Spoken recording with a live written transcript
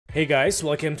Hey guys,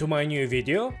 welcome to my new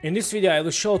video. In this video I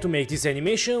will show to make this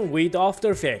animation with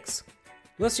After Effects.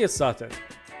 Let's get started.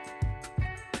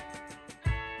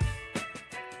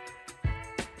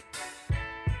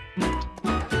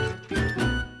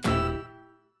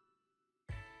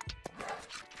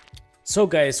 So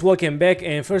guys, welcome back,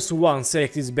 and first one,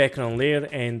 select this background layer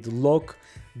and lock.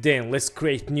 Then let's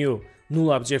create new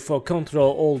null object for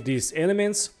control all these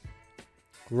elements.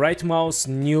 Right mouse,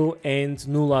 new and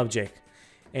null object.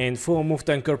 And for move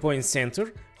the anchor point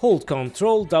center, hold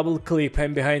Ctrl, double click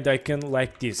and behind icon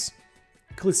like this.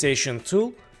 Click session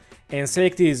tool and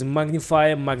select these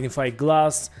magnify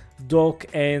glass, dock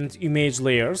and image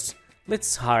layers.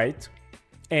 Let's hide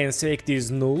and select this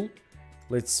null.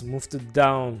 Let's move it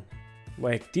down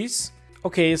like this.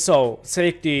 Okay, so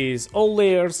select these all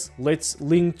layers. Let's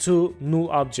link to null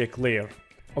object layer.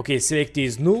 Okay, select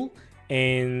this null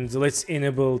and let's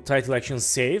enable title action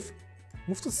save.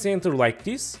 Move to center like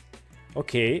this.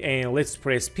 Okay, and let's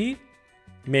press P.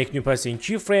 Make new pass in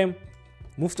keyframe.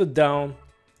 Move it down.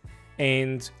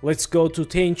 And let's go to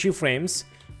 10 keyframes.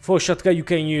 For shortcut you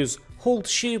can use hold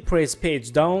shift, press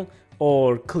page down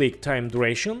or click time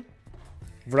duration.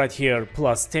 Right here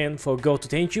 +10 for go to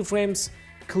 10 keyframes.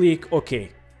 Click OK.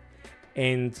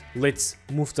 And let's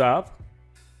move it up.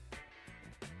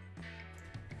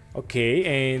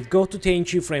 Okay, and go to 10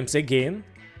 keyframes again.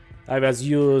 I was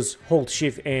use hold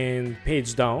shift and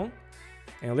page down,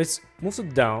 and let's move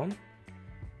it down.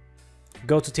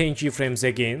 Go to 10 keyframes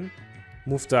again,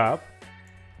 move it up,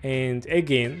 and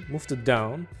again move it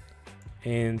down,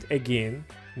 and again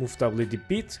move it up a little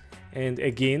bit, and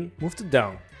again move it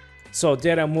down. So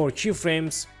there are more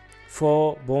keyframes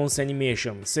for bones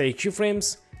animation. Select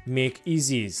keyframes, make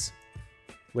easies.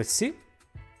 Let's see.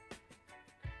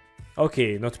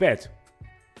 Okay, not bad.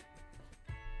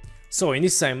 So in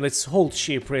this time, let's hold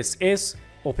shift, press S,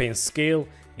 open scale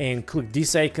and click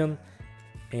this icon.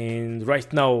 And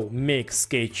right now make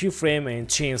scale keyframe and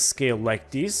change scale like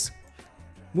this.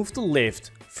 Move to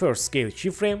left, first scale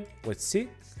keyframe, let's see.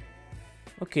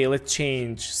 Okay, let's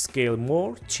change scale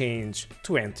more, change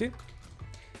 20.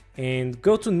 And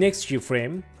go to next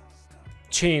keyframe,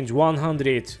 change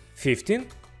 115.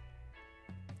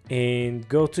 And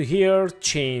go to here,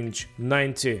 change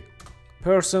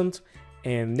 90%.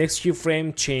 And next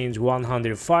keyframe change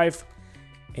 105,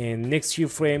 and next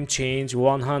keyframe change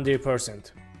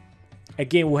 100%.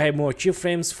 Again, we have more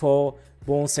keyframes for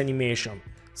bones animation.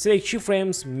 Select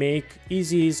keyframes, make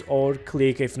easies or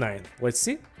click F9. Let's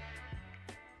see.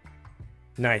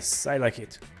 Nice, I like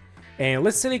it. And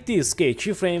let's select these scale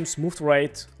keyframes, move to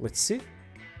right. Let's see.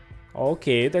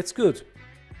 Okay, that's good.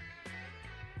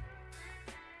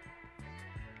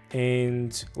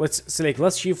 And let's select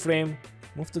last keyframe,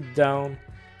 move it down,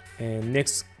 and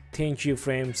next 10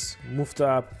 keyframes, move it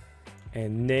up,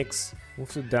 and next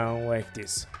move it down like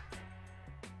this.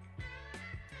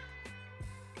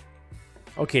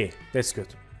 Okay, that's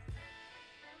good.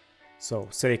 So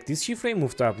select this keyframe,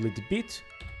 move it up a little bit,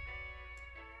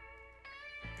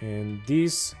 and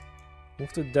this,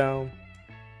 move it down.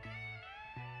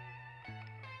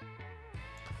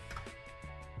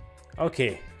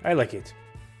 Okay, I like it.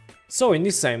 So in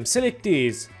this time, select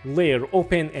this layer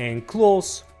open and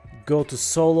close, go to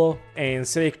solo and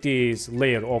select this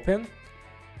layer open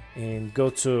and go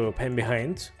to pan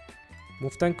behind,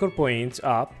 move the anchor point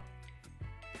up.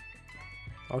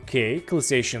 Okay, click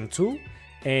session tool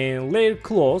and layer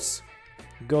close,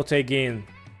 go to again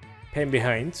pan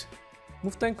behind,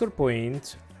 move the anchor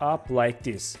point up like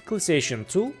this. Click session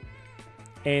tool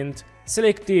and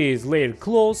select this layer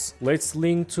close. Let's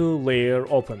link to layer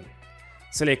open.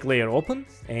 Select layer open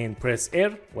and press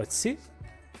R. Let's see.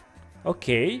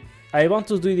 Okay, I want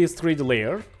to do this 3D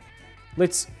layer.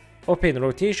 Let's open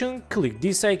rotation, click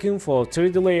this icon for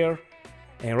 3D layer,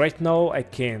 and right now I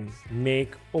can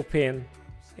make open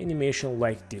animation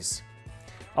like this.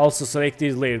 Also select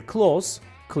this layer close,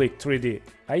 click 3D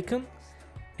icon,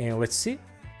 and let's see.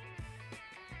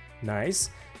 Nice.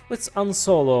 Let's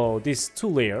unsolo these two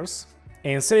layers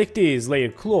and select this layer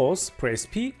close, press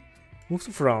P, move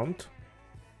to front.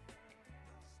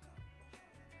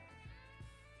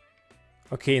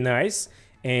 Okay, nice.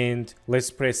 And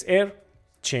let's press R,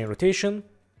 change rotation.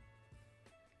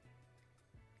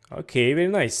 Okay, very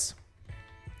nice.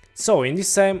 So in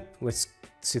this time, let's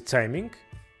set timing.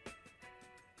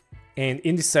 And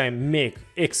in this time, make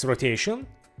X rotation.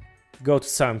 Go to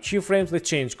some keyframes, let's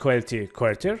change quality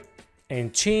quarter.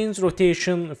 And change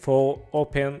rotation for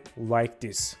open like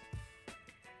this.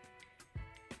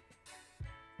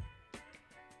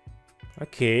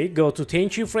 Okay, go to 10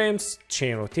 keyframes,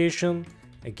 change rotation.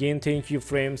 Again, 10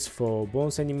 keyframes for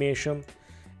bones animation.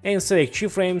 and select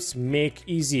keyframes, make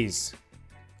easies.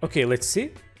 Okay, let's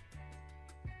see.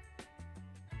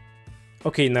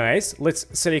 Okay, nice. Let's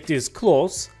select this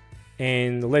close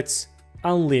and let's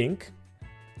unlink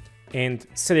and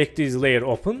select this layer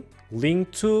open,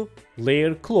 link to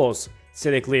layer close,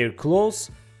 select layer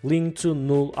close, link to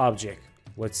null object.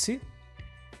 Let's see.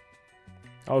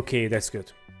 Okay, that's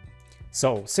good.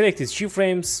 So select these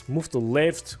keyframes, move to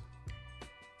left,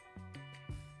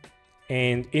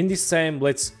 and in this time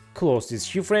let's close these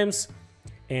keyframes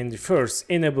and first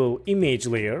enable image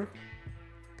layer.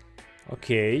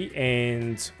 Okay,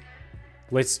 and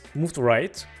let's move to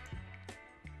right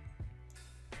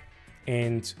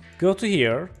and go to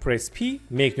here, press P,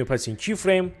 make new position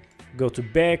keyframe, go to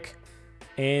back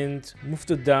and move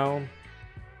to down.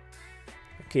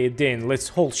 Okay, then let's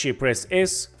hold shift, press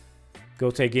S,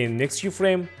 go to again next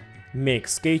keyframe, make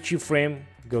scale keyframe,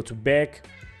 go to back,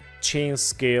 change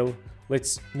scale,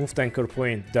 let's move the anchor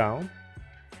point down.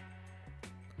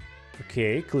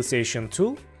 Okay, clickation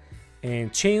tool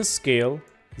and change scale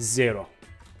 0.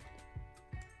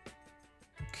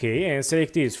 Okay, and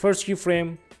select this first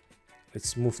keyframe,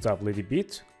 let's move it up a little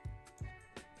bit.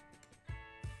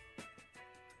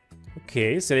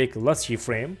 Okay, select last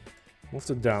keyframe, move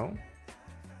it down.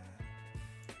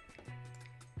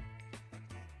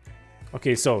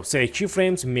 Okay, so select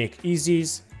keyframes, make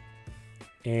easies,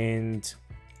 and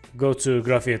go to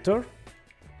graph editor.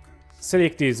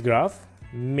 Select this graph,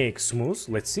 make smooth.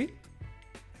 Let's see.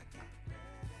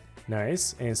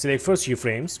 Nice, and select first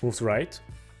keyframes, move to right.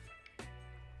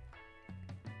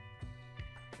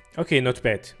 Okay, not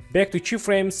bad. Back to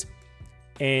keyframes,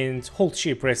 and hold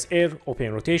shift, press R,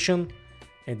 open rotation,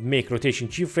 and make rotation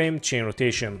keyframe, change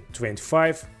rotation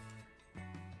 25.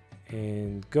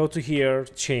 And go to here,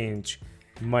 change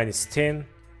 -10,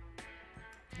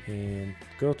 and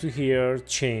go to here,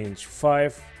 change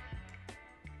 5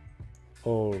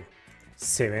 or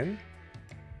 7,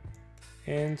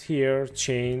 and here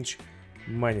change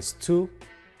 -2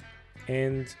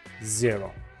 and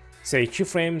 0. Say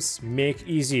keyframes, make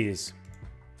easies.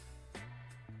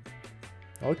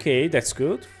 Okay, that's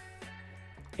good.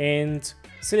 And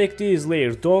select this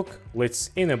layer dog,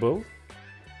 let's enable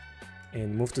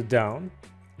and move to down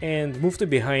and move to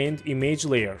behind image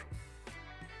layer.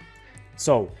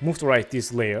 So move to right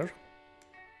this layer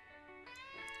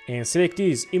and select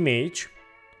this image.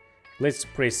 Let's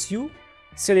press U,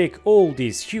 select all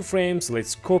these keyframes,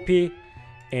 let's copy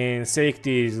and select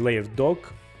this layer dog,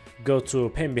 go to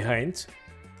pen behind,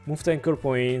 move the anchor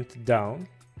point down,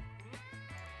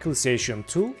 clickation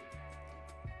tool,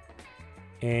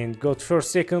 and go to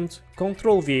first second,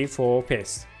 Ctrl V for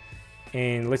paste.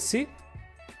 And let's see.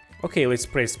 Okay, let's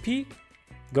press P,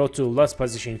 go to last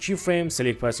position keyframe,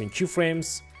 select position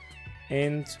keyframes,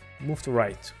 and move to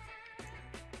right.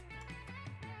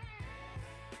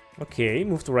 Okay,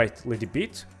 move to right a little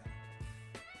bit.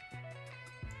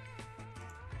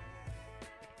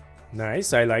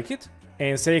 Nice, I like it.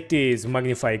 And select this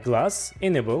magnify glass,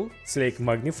 enable, select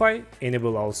magnify,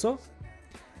 enable also.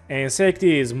 And select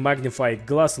this magnify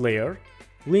glass layer,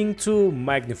 link to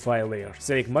magnify layer,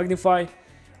 select magnify,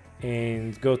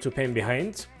 and go to pen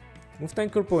behind, move the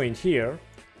anchor point here,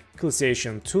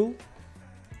 clickation tool,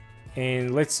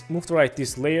 and let's move to right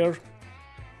this layer,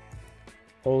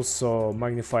 also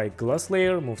magnify glass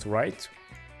layer, move to right,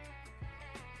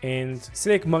 and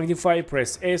select magnify,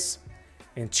 press S,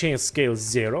 and change scale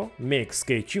 0, make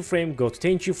scale keyframe, go to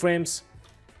 10 keyframes,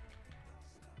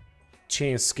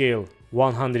 change scale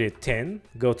 110,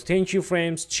 go to 10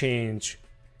 keyframes, change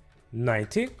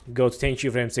 90, go to 10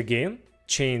 keyframes again,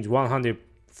 change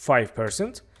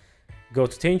 105%, go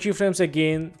to 10 keyframes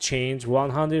again, change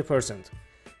 100%.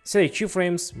 Select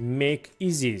keyframes, make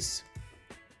easies.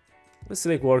 Let's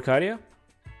select work area.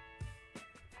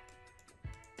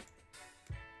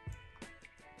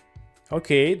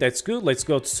 Okay, that's good. Let's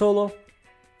go to solo.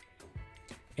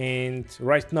 And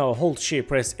right now hold shift,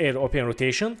 press R, open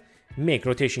rotation, make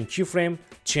rotation keyframe,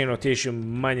 change rotation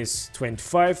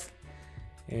 -25,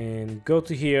 and go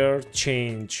to here,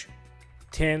 change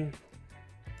 10,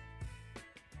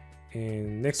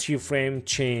 and next keyframe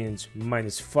change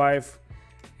 -5,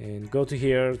 and go to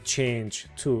here, change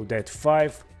to that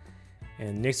 5,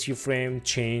 and next keyframe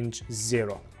change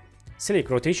 0. Select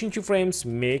rotation keyframes,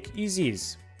 make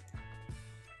easies.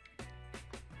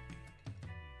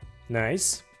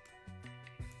 Nice.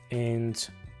 And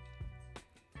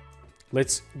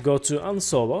let's go to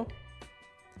unsolo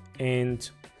and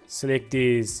select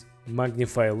this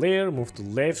magnify layer, move to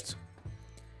left,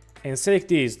 and select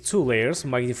these two layers,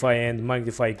 magnify and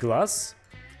magnify glass.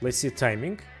 Let's see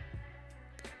timing.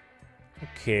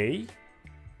 Okay,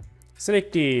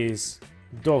 select this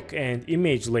dock and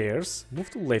image layers, move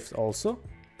to left also.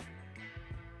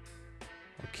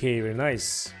 Okay, very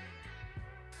nice.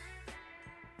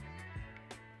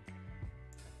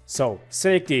 So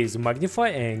select this magnify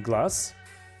and glass,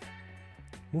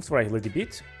 move to right a little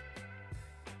bit.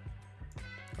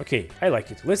 Okay, I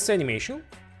like it. Let's see animation.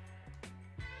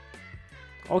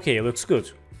 Okay, looks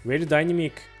good. Very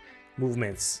dynamic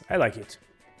movements. I like it.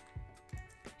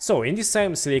 So in this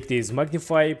time, select this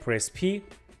magnify, press P.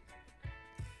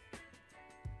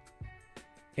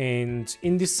 And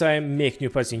in this time, make new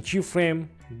position keyframe.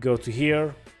 Go to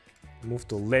here, move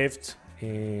to left,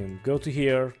 and go to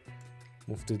here,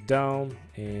 move to down,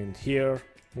 and here,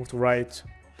 move to right,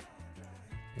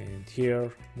 and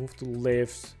here, move to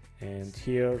left, and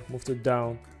here, move to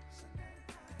down,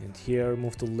 and here,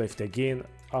 move to left again,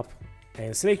 up,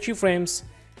 and select keyframes,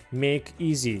 make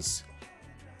easies.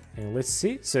 And let's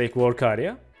see, select work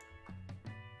area.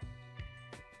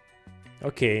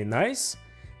 Okay, nice.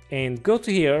 And go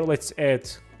to here, let's add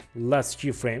last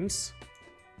keyframes.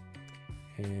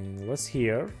 And let's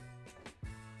here,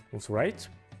 move to right.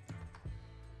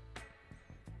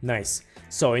 Nice.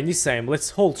 So in this time, let's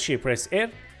hold Shift, press R,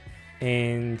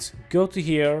 and go to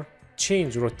here,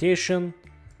 change rotation,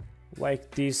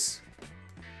 like this.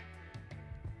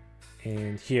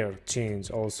 And here,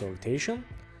 change also rotation.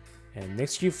 And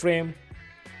next keyframe,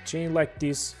 change like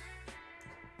this.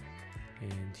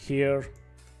 And here.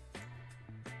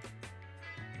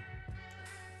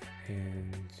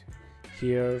 And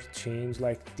here, change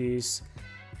like this.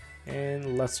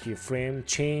 And last keyframe,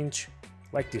 change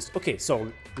like this. Okay,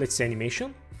 so let's see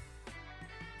animation.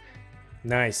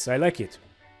 Nice, I like it.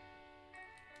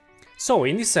 So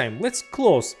in this time, let's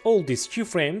close all these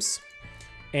keyframes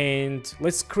and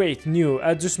let's create new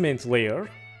adjustment layer.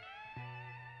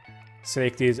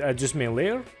 Select this adjustment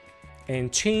layer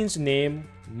and change name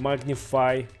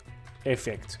magnify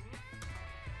effect.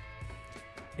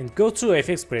 And go to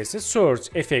effects presets, search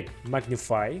effect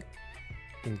magnify,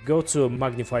 and go to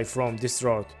magnify from this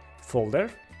road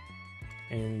folder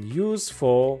and use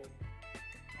for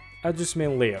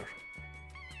adjustment layer.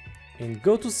 And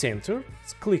go to center,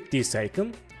 click this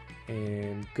icon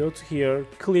and go to here,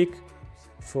 click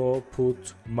for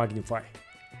put magnify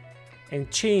and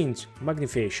change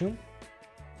magnification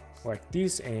like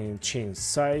this and change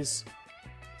size.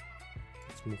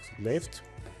 Let's move to left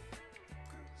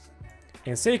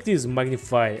and select this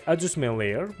magnify adjustment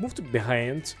layer, move to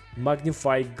behind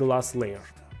magnify glass layer.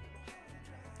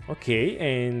 Okay,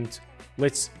 and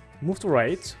let's move to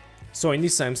right. So in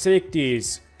this time, select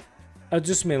this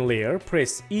adjustment layer,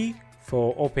 press E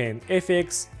for open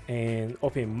FX and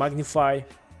open magnify.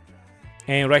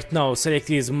 And right now, select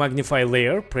this magnify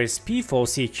layer, press P for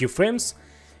see keyframes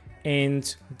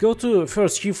and go to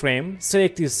first keyframe,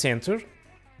 select this center.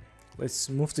 Let's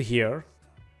move to here.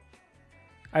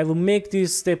 I will make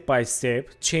this step by step,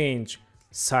 change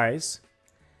size,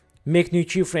 make new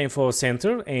keyframe for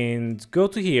center and go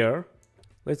to here.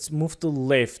 Let's move to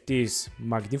left this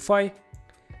magnify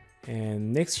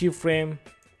and next keyframe.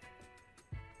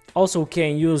 Also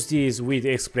can use these with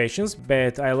expressions,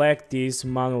 but I like this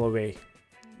manual way.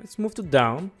 Let's move to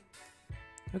down.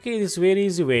 Okay, this is very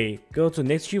easy way. Go to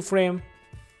next keyframe,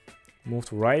 move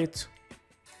to right.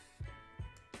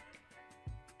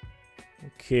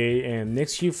 Okay, and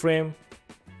next keyframe,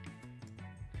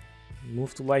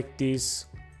 move to like this,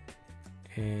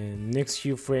 and next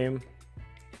keyframe,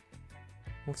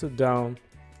 move to down,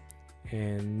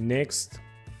 and next,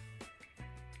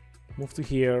 move to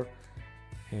here,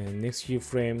 and next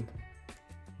keyframe,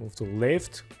 move to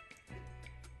left,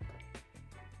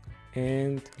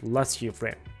 and last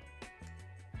keyframe,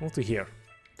 move to here.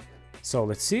 So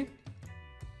let's see.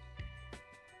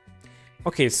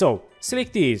 Okay, so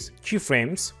select these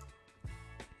keyframes,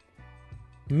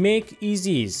 make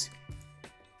easies.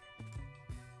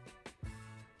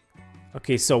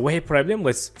 Okay, so we have problem,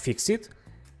 let's fix it.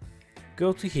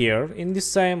 Go to here, in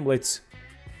this time let's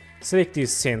select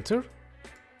this center,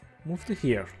 move to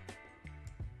here.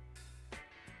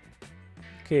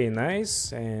 Okay,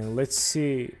 nice, and let's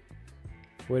see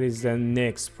what is the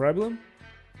next problem.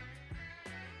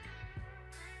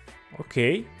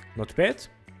 Okay, not bad.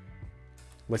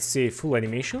 Let's see full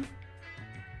animation.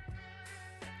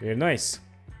 Very nice.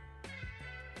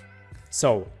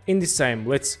 So in this time,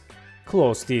 let's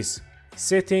close these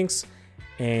settings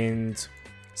and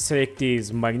select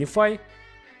this magnify,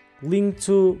 link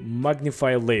to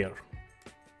magnify layer.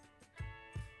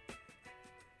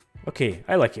 Okay,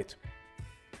 I like it.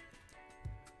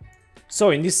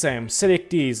 So in this time, select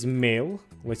this male.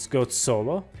 Let's go to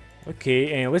solo.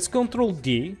 Okay, and let's Ctrl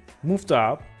D, move to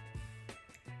up,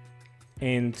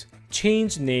 and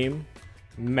change name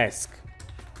mask.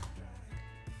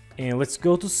 And let's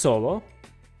go to solo.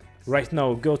 Right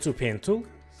now go to pen tool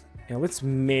and let's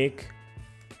make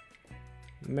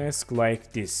mask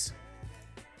like this.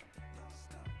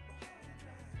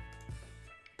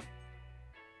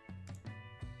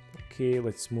 Okay,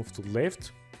 let's move to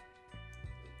left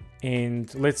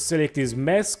and let's select this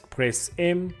mask, press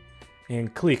M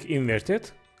and click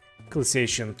inverted,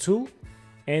 clickation tool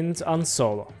and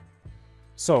unsolo.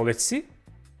 So let's see.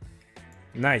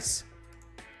 Nice.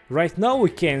 Right now we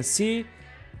can see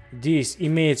this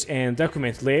image and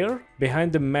document layer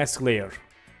behind the mask layer,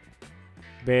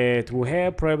 but we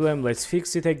have a problem. Let's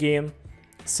fix it again.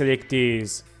 Select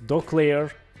this dock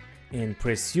layer and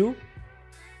press U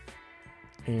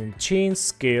and change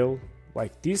scale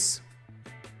like this.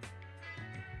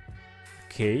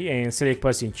 Okay, and select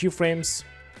position keyframes,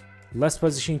 last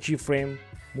position keyframe,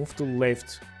 move to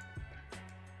left.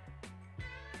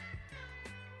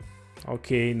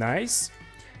 Okay, nice.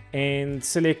 And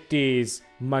select this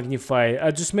magnify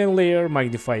adjustment layer,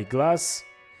 magnify glass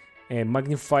and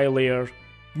magnify layer,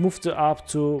 move to up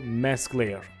to mask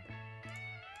layer.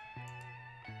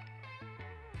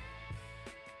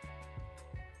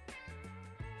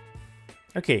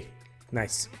 Okay,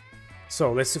 nice.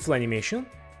 So let's see full animation.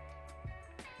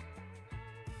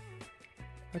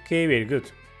 Okay, very good.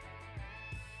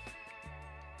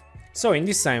 So in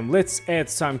this time, let's add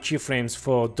some keyframes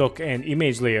for dock and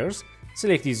image layers.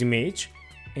 Select this image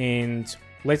and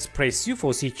let's press U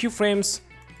for see keyframes.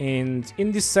 And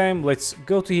in this time, let's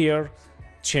go to here,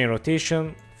 chain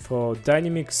rotation for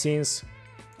dynamic scenes.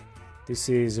 This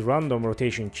is random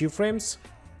rotation keyframes.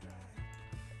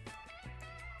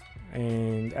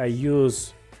 And I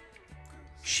use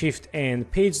shift and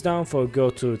page down for go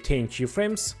to 10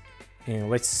 keyframes. And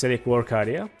let's select work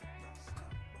area.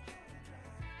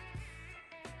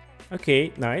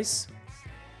 Okay, nice.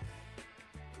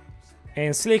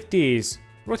 And select these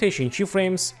rotation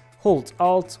keyframes, hold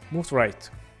Alt, move to right.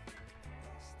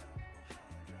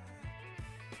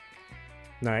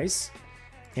 Nice.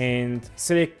 And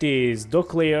select this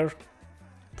dock layer,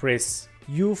 press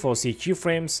U for see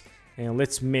keyframes, and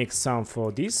let's make some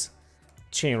for this.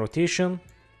 Chain rotation,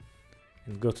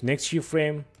 and go to next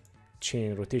keyframe,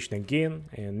 chain rotation again,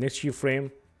 and next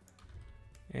keyframe,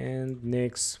 and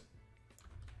next.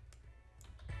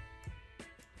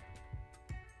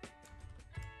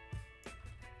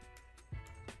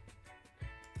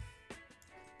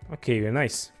 Okay, very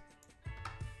nice.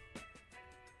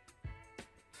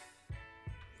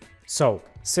 So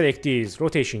select these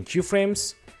rotation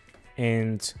keyframes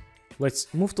and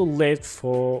let's move to left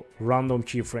for random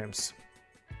keyframes.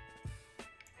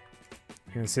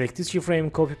 And select this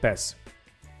keyframe, copy paste.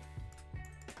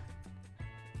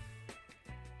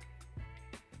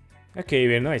 Okay,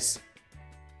 very nice.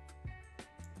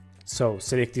 So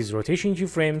select these rotation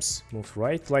keyframes, move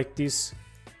right like this.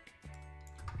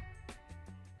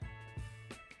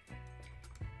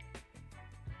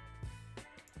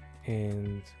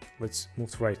 And let's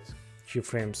move to right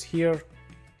keyframes here.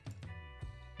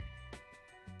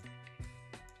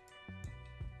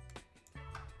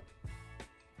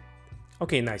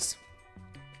 Okay, nice.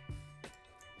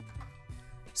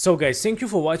 So guys, thank you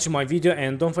for watching my video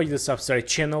and don't forget to subscribe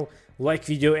channel, like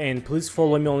video and please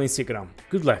follow me on Instagram.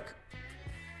 Good luck.